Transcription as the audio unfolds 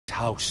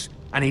house,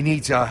 and he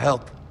needs our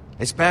help.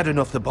 It's bad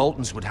enough the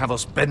Boltons would have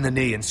us bend the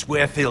knee and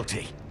swear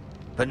fealty.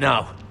 But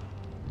now,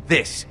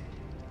 this.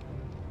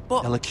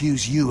 But they'll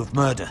accuse you of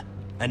murder,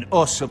 and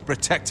us of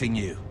protecting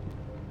you.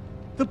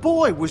 The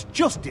boy was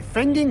just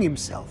defending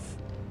himself.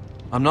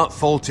 I'm not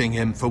faulting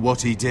him for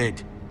what he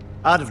did.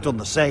 I'd have done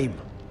the same,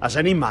 as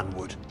any man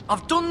would.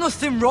 I've done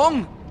nothing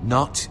wrong.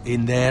 Not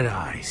in their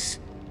eyes.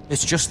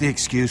 It's just the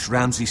excuse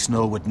Ramsay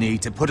Snow would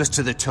need to put us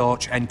to the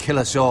torch and kill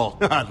us all.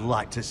 I'd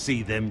like to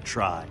see them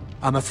try.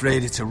 I'm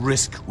afraid it's a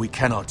risk we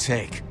cannot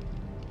take,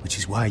 which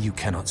is why you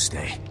cannot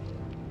stay.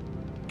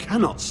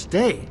 Cannot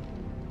stay?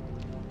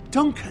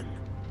 Duncan,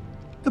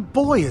 the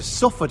boy has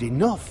suffered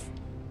enough.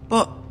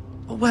 But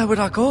where would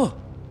I go?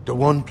 The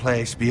one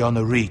place beyond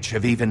the reach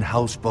of even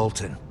House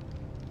Bolton.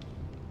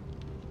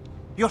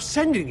 You're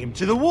sending him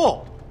to the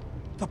wall?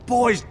 The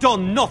boy's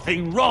done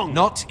nothing wrong!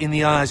 Not in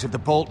the eyes of the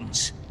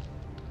Boltons.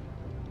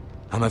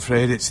 I'm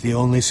afraid it's the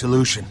only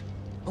solution.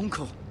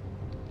 Uncle,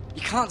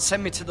 you can't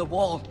send me to the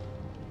wall.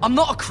 I'm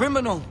not a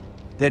criminal.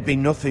 There'd be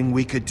nothing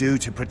we could do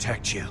to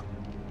protect you.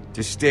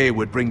 To stay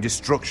would bring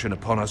destruction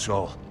upon us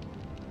all.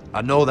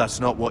 I know that's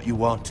not what you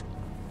want.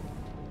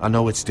 I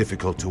know it's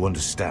difficult to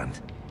understand.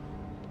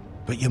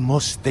 But you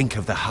must think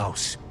of the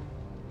house.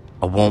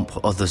 I won't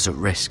put others at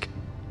risk.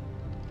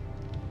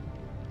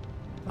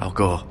 I'll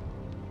go.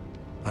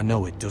 I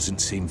know it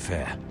doesn't seem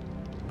fair,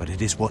 but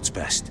it is what's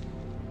best.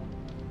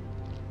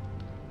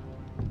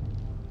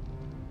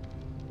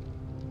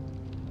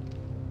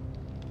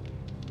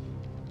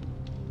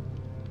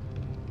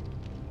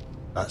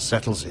 That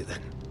settles it then.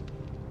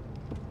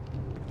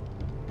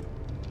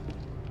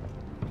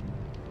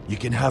 You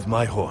can have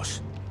my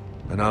horse,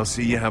 and I'll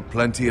see you have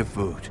plenty of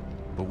food.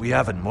 But we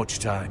haven't much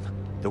time.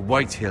 The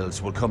White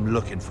Hills will come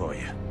looking for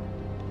you.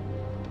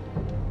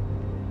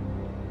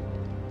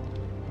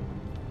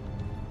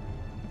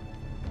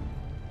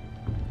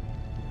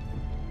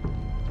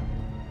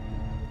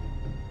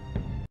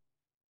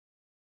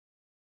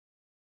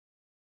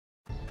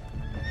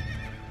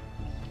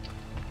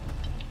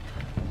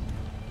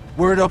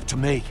 Were it up to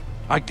me,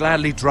 I'd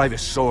gladly drive a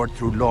sword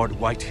through Lord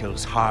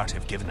Whitehill's heart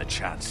if given a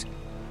chance.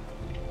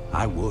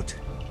 I would,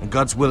 and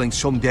God's willing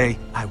someday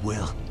I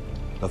will.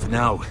 But for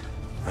now,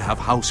 I have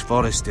House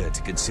Forrester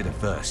to consider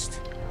first.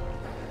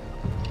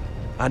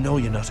 I know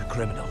you're not a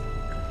criminal,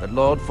 but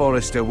Lord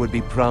Forrester would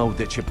be proud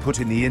that you're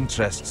putting the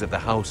interests of the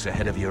house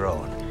ahead of your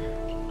own.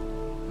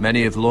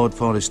 Many of Lord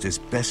Forrester's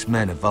best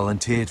men have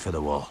volunteered for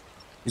the war.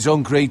 His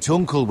own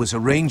great-uncle was a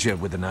ranger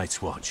with the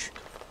Night's Watch.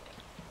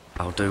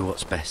 I'll do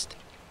what's best.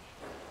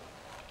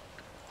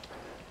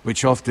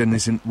 Which often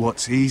isn't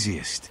what's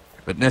easiest,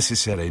 but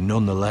necessary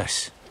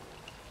nonetheless.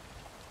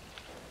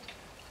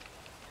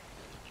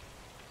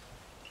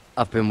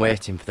 I've been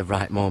waiting for the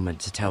right moment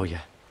to tell you.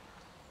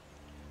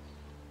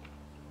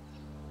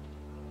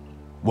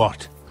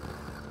 What?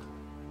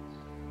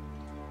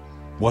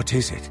 What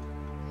is it?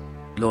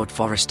 Lord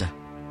Forrester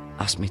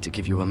asked me to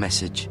give you a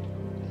message.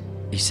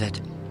 He said,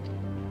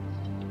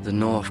 the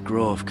North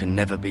Grove can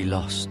never be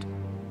lost.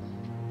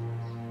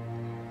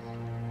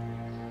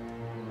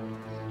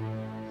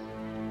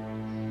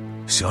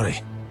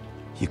 Sorry,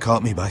 you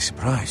caught me by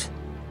surprise.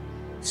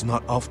 It's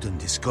not often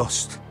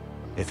discussed,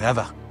 if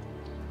ever.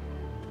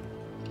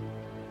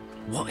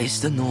 What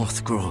is the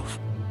North Grove?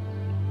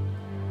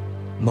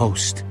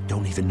 Most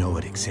don't even know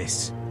it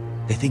exists.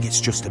 They think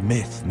it's just a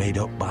myth made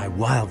up by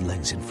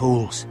wildlings and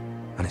fools,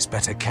 and it's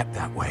better kept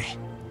that way.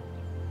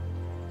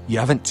 You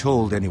haven't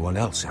told anyone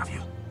else, have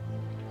you?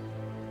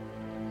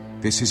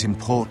 This is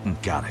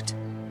important, Gared.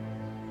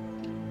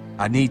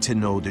 I need to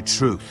know the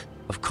truth.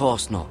 Of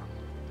course not.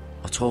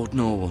 I told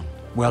no one.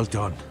 Well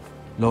done.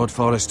 Lord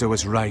Forrester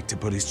was right to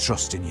put his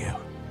trust in you.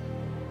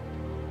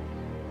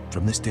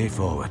 From this day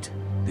forward,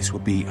 this will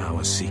be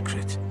our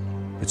secret.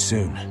 But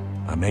soon,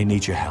 I may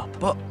need your help.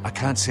 But I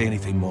can't say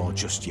anything more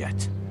just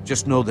yet.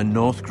 Just know the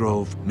North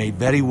Grove may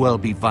very well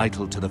be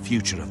vital to the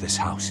future of this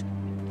house.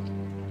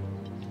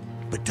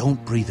 But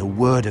don't breathe a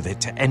word of it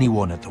to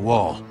anyone at the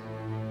wall.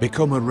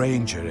 Become a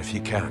ranger if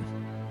you can.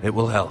 It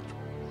will help.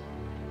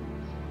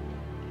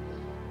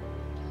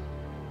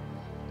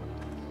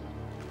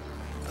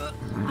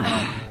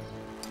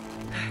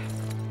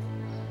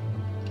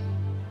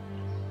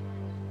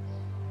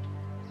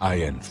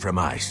 Iron from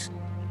ice.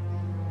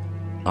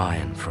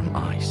 Iron from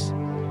ice.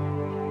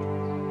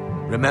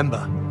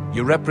 Remember,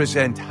 you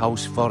represent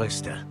House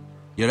Forrester.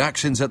 Your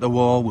actions at the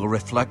war will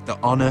reflect the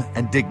honor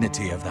and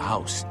dignity of the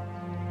house.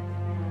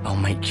 I'll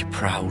make you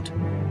proud.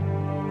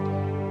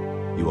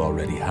 You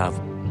already have.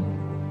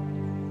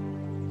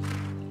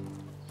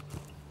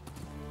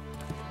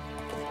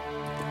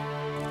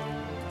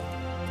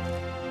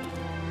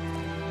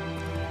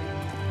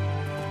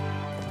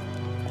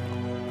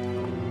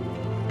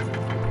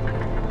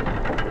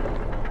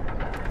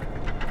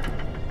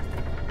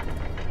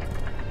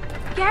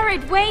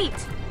 Gared, wait!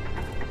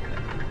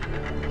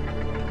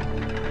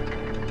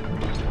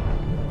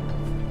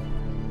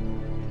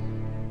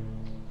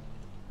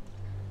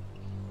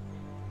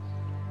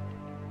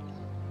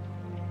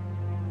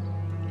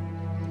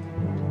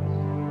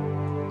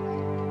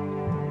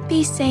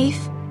 Be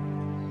safe.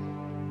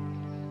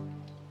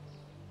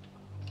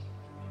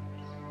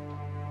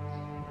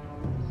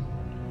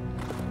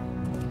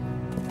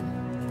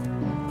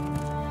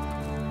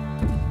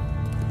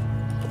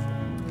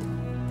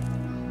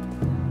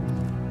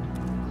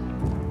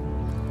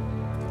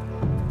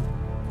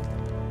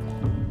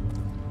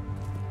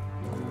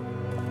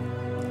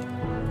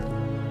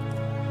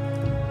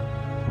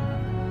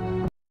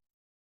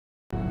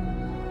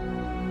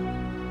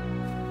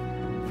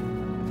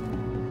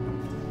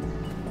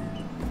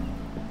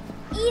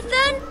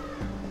 Ethan?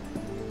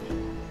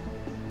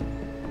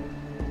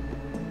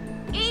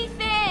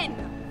 Ethan!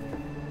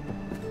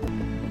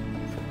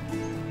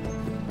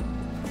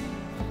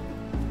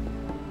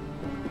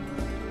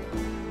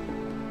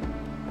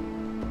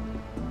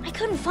 I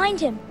couldn't find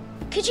him.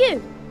 Could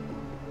you?